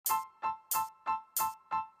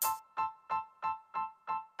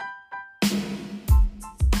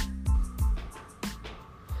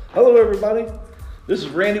Hello, everybody. This is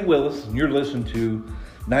Randy Willis, and you're listening to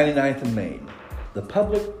 99th and Main, the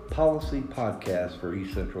public policy podcast for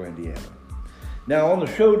East Central Indiana. Now, on the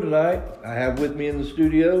show tonight, I have with me in the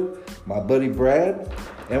studio my buddy Brad,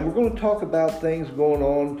 and we're going to talk about things going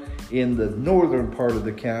on in the northern part of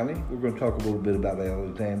the county. We're going to talk a little bit about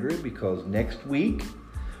Alexandria because next week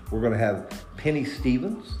we're going to have Penny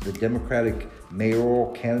Stevens, the Democratic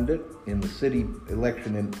mayoral candidate in the city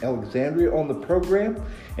election in Alexandria, on the program,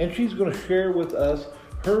 and she's going to share with us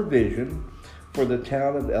her vision for the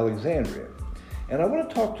town of Alexandria. And I want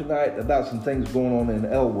to talk tonight about some things going on in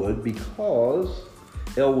Elwood because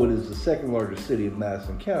Elwood is the second largest city of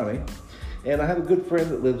Madison County. And I have a good friend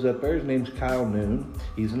that lives up there. His name's Kyle Noon.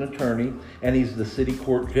 He's an attorney, and he's the city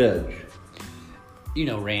court judge. You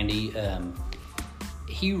know, Randy,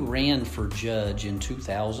 he ran for judge in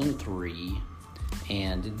 2003,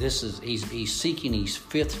 and he's seeking his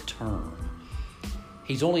fifth term.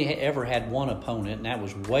 He's only ever had one opponent, and that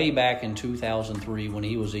was way back in 2003 when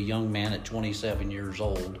he was a young man at 27 years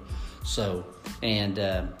old. So, and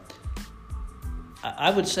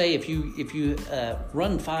I would say if you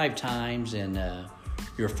run 5 times and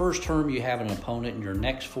your first term you have an opponent and your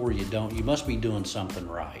next 4 you don't, you must be doing something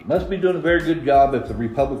right. Must be doing a very good job if the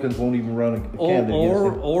Republicans won't even run a candidate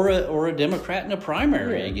against him. Or a Democrat in a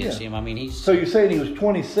primary against him. I mean, So you're saying he was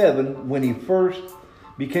 27 when he first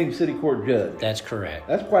became city court judge? That's correct.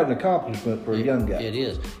 That's quite an accomplishment for a young guy. It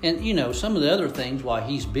is. And, you know, some of the other things why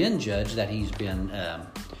he's been judge that he's been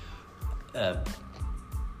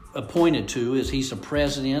appointed to is he's the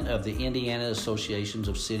president of the Indiana Associations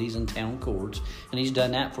of Cities and Town Courts, and he's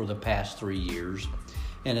done that for the past 3 years.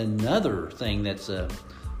 And another thing that's a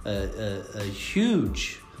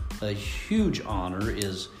huge honor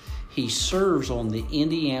is he serves on the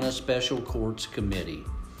Indiana Special Courts Committee.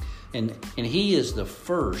 And he is the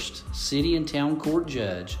first city and town court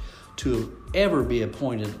judge to ever be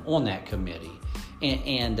appointed on that committee.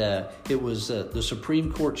 And it was the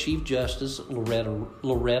Supreme Court Chief Justice Loretta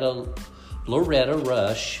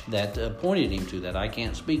Rush that appointed him to that. I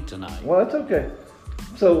can't speak tonight. Well, that's okay.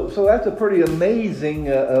 So that's a pretty amazing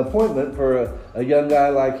appointment for a young guy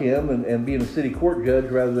like him, and being a city court judge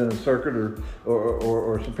rather than a circuit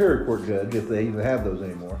or superior court judge, if they even have those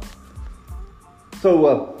anymore. So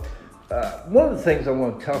one of the things I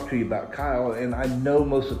want to talk to you about, Kyle, and I know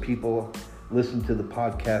most of the people listen to the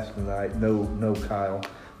podcast tonight know Kyle,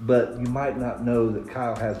 but you might not know that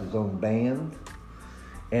Kyle has his own band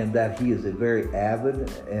and that he is a very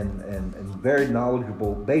avid and very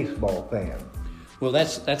knowledgeable baseball fan. Well,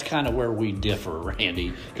 that's kind of where we differ,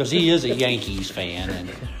 Randy, because he is a Yankees fan,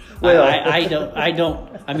 and well, I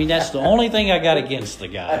don't. I mean, that's the only thing I got against the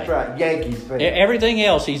guy. That's right, Yankees fan. Everything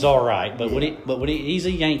else, he's all right, but he's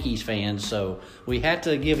a Yankees fan, so we had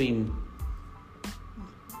to give him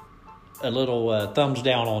a little thumbs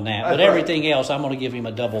down on that. But everything else, I'm going to give him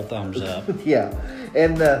a double thumbs up. Yeah,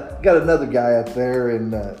 and got another guy up there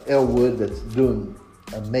in Elwood that's doing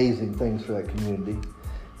amazing things for that community.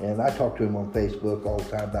 And I talk to him on Facebook all the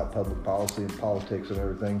time about public policy and politics and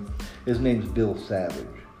everything. His name's Bill Savage.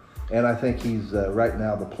 And I think he's right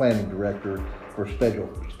now the planning director for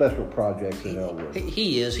special projects in Elwood.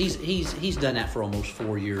 He is. He's done that for almost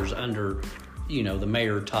 4 years under, the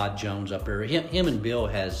mayor Todd Jones up there. Him and Bill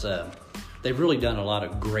has they've really done a lot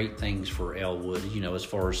of great things for Elwood, as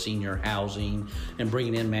far as senior housing and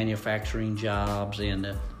bringing in manufacturing jobs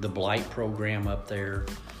and the blight program up there.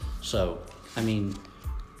 So, I mean,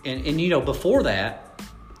 and before that,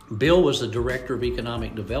 Bill was the director of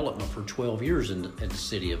economic development for 12 years in the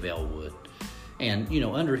city of Elwood. And,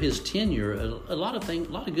 under his tenure, a lot of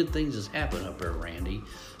good things has happened up there, Randy,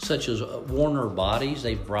 such as Warner Bodies.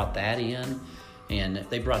 They've brought that in, and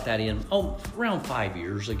they brought that in around 5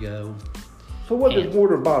 years ago. So what does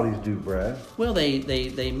Warner Bodies do, Brad? Well,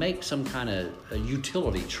 they make some kind of a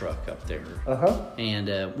utility truck up there. Uh-huh. And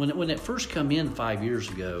when it first come in 5 years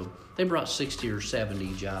ago, they brought 60 or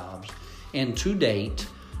 70 jobs. And to date,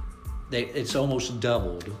 it's almost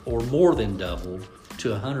doubled or more than doubled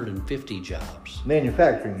to 150 jobs.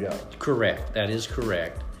 Manufacturing jobs. Correct. That is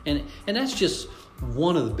correct. And that's just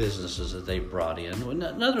one of the businesses that they brought in.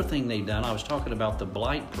 Another thing they've done, I was talking about the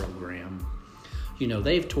blight program.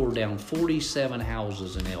 They've tore down 47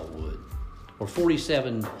 houses in Elwood, or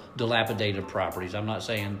 47 dilapidated properties. I'm not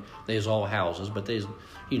saying there's all houses, but there's,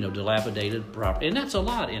 dilapidated property. And that's a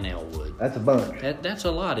lot in Elwood. That's a bunch. That's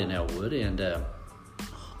a lot in Elwood. And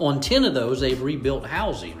on 10 of those, they've rebuilt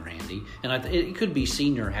housing, Randy. And it could be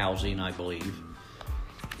senior housing, I believe.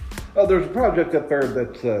 Oh, there's a project up there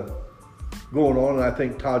that's going on, and I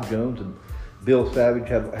think Todd Jones and Bill Savage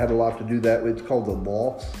have had a lot to do that with. It's called the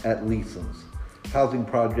Lofts at Leeson's. housing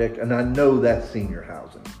project, and I know that's senior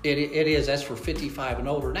housing. It is. That's for 55 and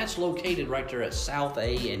older, and that's located right there at South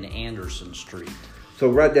A and Anderson Street. So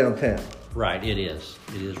right downtown. Right, it is.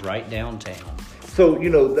 It is right downtown. So,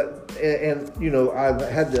 I've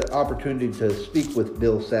had the opportunity to speak with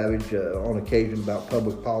Bill Savage on occasion about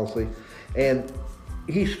public policy, and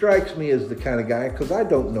he strikes me as the kind of guy, because I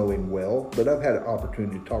don't know him well, but I've had an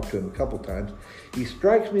opportunity to talk to him a couple times. He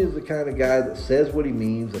strikes me as the kind of guy that says what he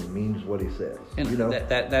means and means what he says. And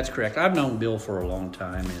that's correct. I've known Bill for a long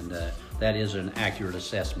time, and that is an accurate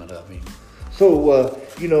assessment of him. So,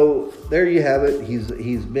 there you have it.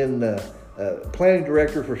 He's been planning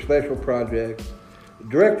director for special projects,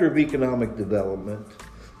 director of economic development,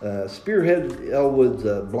 spearheaded Elwood's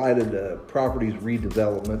blighted properties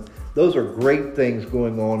redevelopment. Those are great things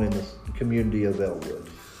going on in the community of Elwood.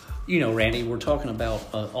 Randy, we're talking about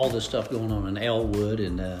all this stuff going on in Elwood,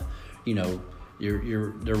 and they're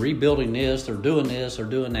rebuilding this, they're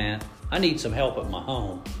doing that. I need some help at my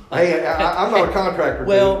home. Hey, I'm not a contractor.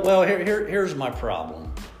 Well, here's my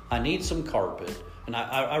problem. I need some carpet, and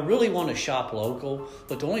I really want to shop local.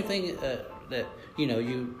 But the only thing that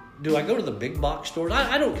do I go to the big box stores?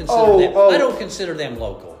 I don't consider them. I don't consider them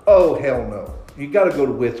local. Oh hell no! You got to go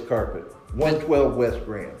to Witt's Carpet, 112 West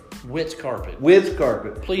Grand. Witt's Carpet. Witt's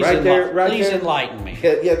Carpet. Please enlighten me.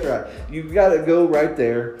 Yeah, that's right. You've got to go right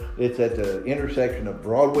there. It's at the intersection of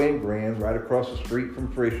Broadway and Grand, right across the street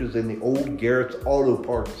from Frisch's, in the old Garrett's Auto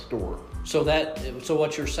Parts store. So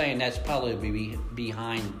what you're saying, that's probably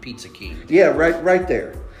behind Pizza King. Yeah, right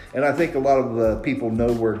there. And I think a lot of people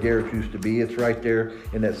know where Garrett's used to be. It's right there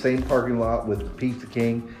in that same parking lot with Pizza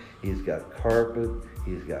King. He's got carpet.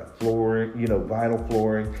 He's got flooring, vinyl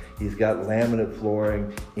flooring. He's got laminate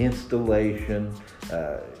flooring, installation.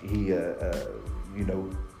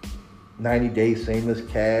 90-day sameness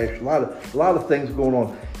cash. A lot of things going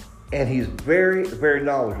on. And he's very, very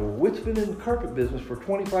knowledgeable. Witt's been in the carpet business for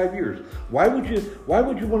 25 years. Why would you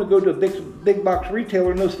want to go to a big box retailer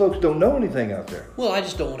and those folks don't know anything out there? Well, I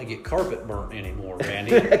just don't want to get carpet burnt anymore,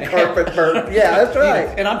 Randy. Carpet burnt. Yeah, that's right.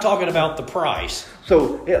 And I'm talking about the price.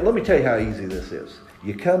 So let me tell you how easy this is.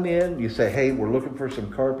 You come in, you say, hey, we're looking for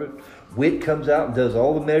some carpet. Witt comes out and does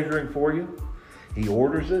all the measuring for you. He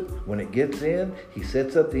orders it. When it gets in, he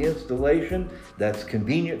sets up the installation that's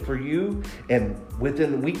convenient for you. And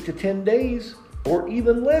within a week to 10 days, or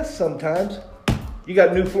even less sometimes, you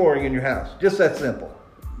got new flooring in your house. Just that simple.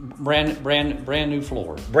 Brand new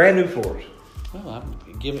floors. Brand new floors. Well,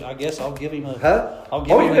 I guess I'll give him a. Huh? I'll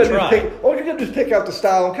give him a try. All you got to do is pick out the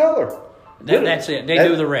style and color. That's it. They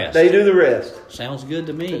do the rest. They do the rest. Sounds good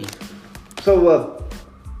to me. So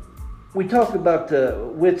we talked about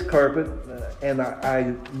Witt's Carpet, and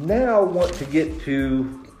I now want to get to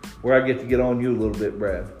where I get to get on you a little bit,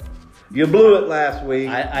 Brad. You blew it last week.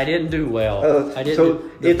 I didn't do well. I didn't. So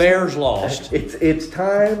the Bears lost. It's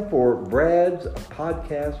time for Brad's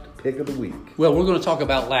podcast pick of the week. Well, we're going to talk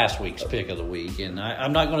about last week's pick of the week, and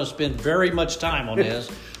I'm not going to spend very much time on this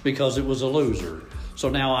because it was a loser. So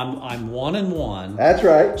now I'm 1-1. That's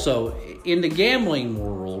right. So in the gambling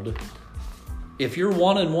world, if you're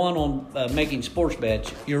 1-1 on making sports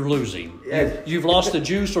bets, you're losing. Yes. You've lost the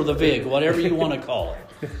juice or the vig, whatever you want to call it.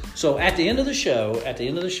 So at the end of the show,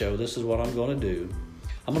 this is what I'm going to do.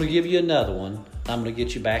 I'm going to give you another one. I'm going to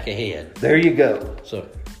get you back ahead. There you go. So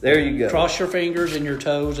there you go. Cross your fingers and your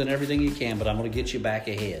toes and everything you can, but I'm going to get you back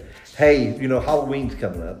ahead. Hey, Halloween's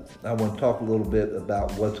coming up. I want to talk a little bit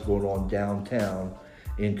about what's going on downtown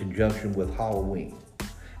in conjunction with Halloween.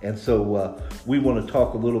 And so we want to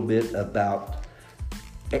talk a little bit about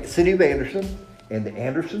City of Anderson and the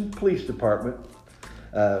Anderson Police Department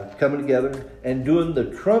coming together and doing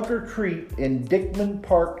the trunk or treat in Dickman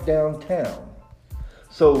Park downtown.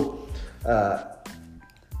 So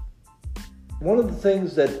one of the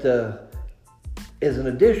things that is an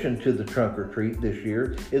addition to the trunk or treat this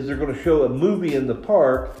year is they're going to show a movie in the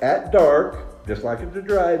park at dark, just like at the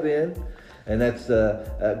drive-in, and that's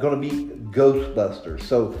going to be Ghostbusters.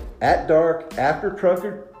 So at dark, after trunk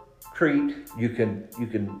or treat, you can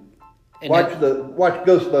watch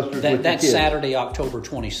Ghostbusters with the kids. That's Saturday, October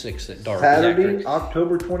 26th at dark. Saturday,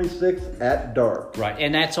 October 26th at dark. Right,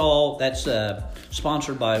 and that's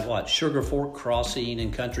sponsored by Sugar Fork Crossing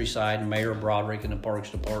and Countryside and Mayor Broderick and the Parks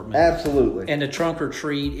Department. Absolutely. And the trunk or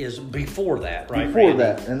treat is before that, right? Before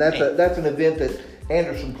that, and that's an event that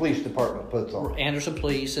Anderson Police Department puts on. Anderson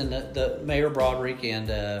Police and the Mayor Broderick and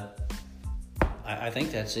I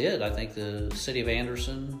think that's it. I think the City of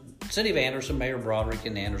Anderson, Mayor Broderick,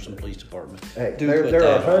 and the Anderson Police Department. Hey, there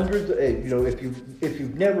are hundreds. If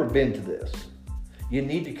you've never been to this, you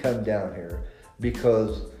need to come down here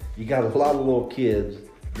because you got a lot of little kids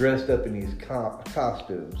dressed up in these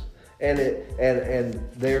costumes, and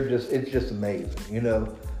it's just amazing.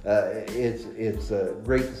 It's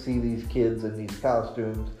great to see these kids in these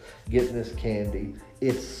costumes getting this candy.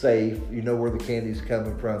 It's safe. You know where the candy's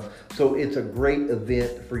coming from. So it's a great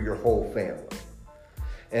event for your whole family.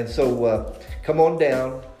 And so come on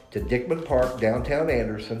down to Dickman Park, downtown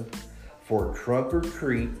Anderson, for Trunk or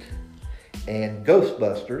Treat and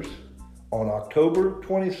Ghostbusters on October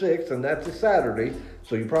 26th, and that's a Saturday,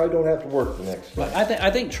 so you probably don't have to work the next day. I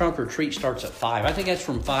think Trunk or Treat starts at 5. I think that's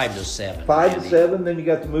from 5 to 7. 5 to 7, then you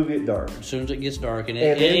got the movie at dark. As soon as it gets dark, and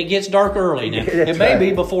it gets dark early now. It may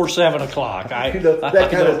be before 7 o'clock. That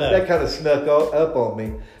kind of snuck up on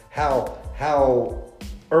me, how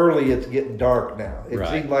early it's getting dark now. It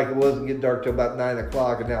seemed like it wasn't getting dark till about 9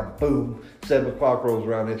 o'clock, and now boom, 7 o'clock rolls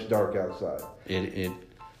around, it's dark outside.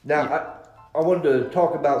 Now, I wanted to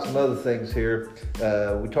talk about some other things here.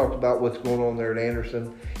 We talked about what's going on there at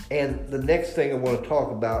Anderson. And the next thing I want to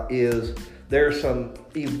talk about is there's some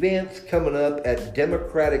events coming up at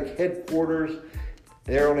Democratic headquarters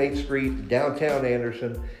there on 8th Street, downtown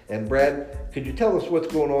Anderson. And Brad, could you tell us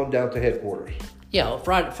what's going on down to headquarters? Yeah,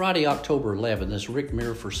 Friday, October 11th, this Rick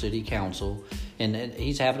Muir for City Council. And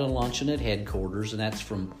he's having a luncheon at headquarters, and that's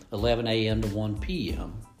from 11 a.m. to 1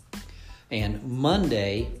 p.m. And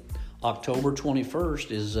Monday, October 21st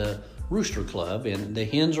is a Rooster Club, and the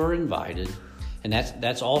hens are invited, and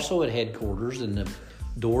that's also at headquarters, and the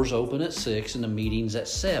doors open at 6 and the meeting's at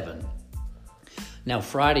 7. Now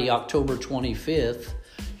Friday, October 25th,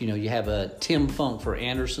 you have a Tim Funk for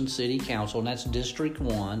Anderson City Council, and that's District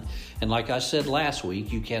 1, and like I said last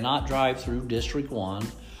week, you cannot drive through District 1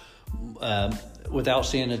 without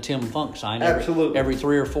seeing a Tim Funk sign. Absolutely. Every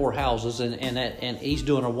 3 or 4 houses, and he's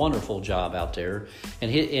doing a wonderful job out there.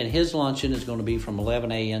 And his luncheon is going to be from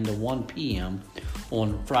 11 a.m. to 1 p.m.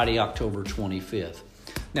 on Friday, October 25th.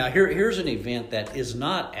 Now, here's an event that is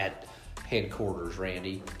not at headquarters,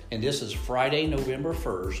 Randy, and this is Friday, November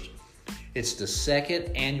 1st. It's the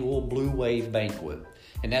 2nd annual Blue Wave Banquet,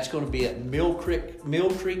 and that's going to be at Mill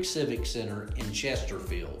Creek Civic Center in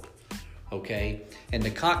Chesterfield. Okay, and the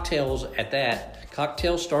cocktails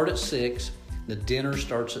start at 6. The dinner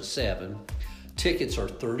starts at 7. Tickets are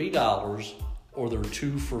 $30, or they're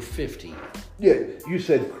 2 for $50. Yeah, you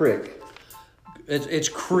said crick. It's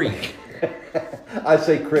creek. I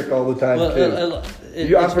say crick all the time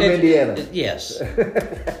too. I'm from Indiana. Yes.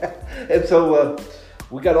 And so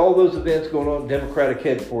we got all those events going on at Democratic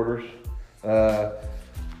headquarters,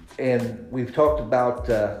 and we've talked about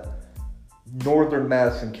northern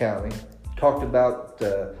Madison County. Talked about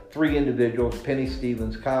 3 individuals, Penny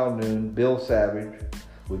Stevens, Kyle Noon, Bill Savage.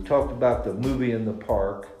 We've talked about the movie in the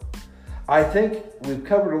park. I think we've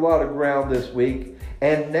covered a lot of ground this week,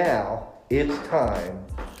 and now it's time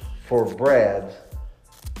for Brad's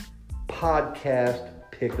podcast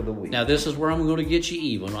pick of the week. Now this is where I'm going to get you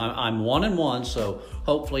even. I'm 1-1, so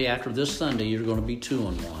hopefully after this Sunday you're going to be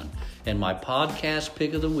 2-1. And my podcast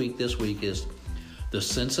pick of the week this week is the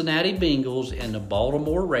Cincinnati Bengals and the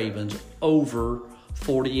Baltimore Ravens over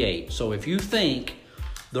 48. So if you think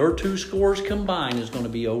their 2 scores combined is going to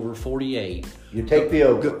be over 48, you take the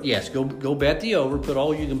over. Go bet the over. Put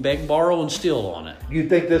all you can beg, borrow, and steal on it. You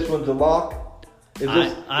think this one's a lock?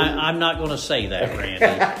 I'm not going to say that, Randy.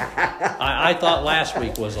 I thought last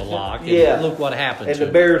week was a lock. And look what happened. And the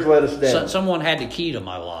Bears let us down. Someone had the key to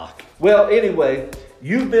my lock. Well, anyway,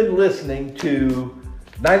 you've been listening to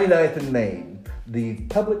 99th and Main, the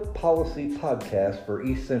public policy podcast for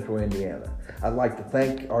East Central Indiana. I'd like to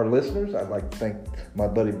thank our listeners. I'd like to thank my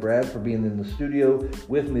buddy Brad for being in the studio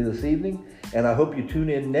with me this evening. And I hope you tune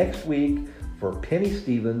in next week for Penny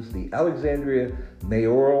Stevens, the Alexandria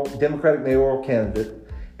Democratic mayoral candidate.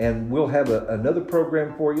 And we'll have another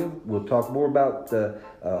program for you. We'll talk more about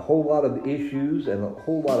a whole lot of issues and a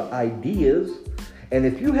whole lot of ideas. And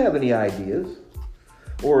if you have any ideas,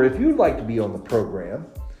 or if you'd like to be on the program,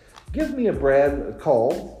 give me and Brad a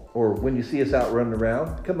call, or when you see us out running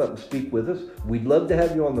around, come up and speak with us. We'd love to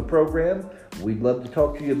have you on the program. We'd love to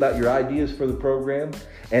talk to you about your ideas for the program.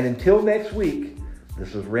 And until next week,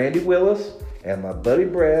 this is Randy Willis and my buddy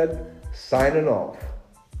Brad signing off.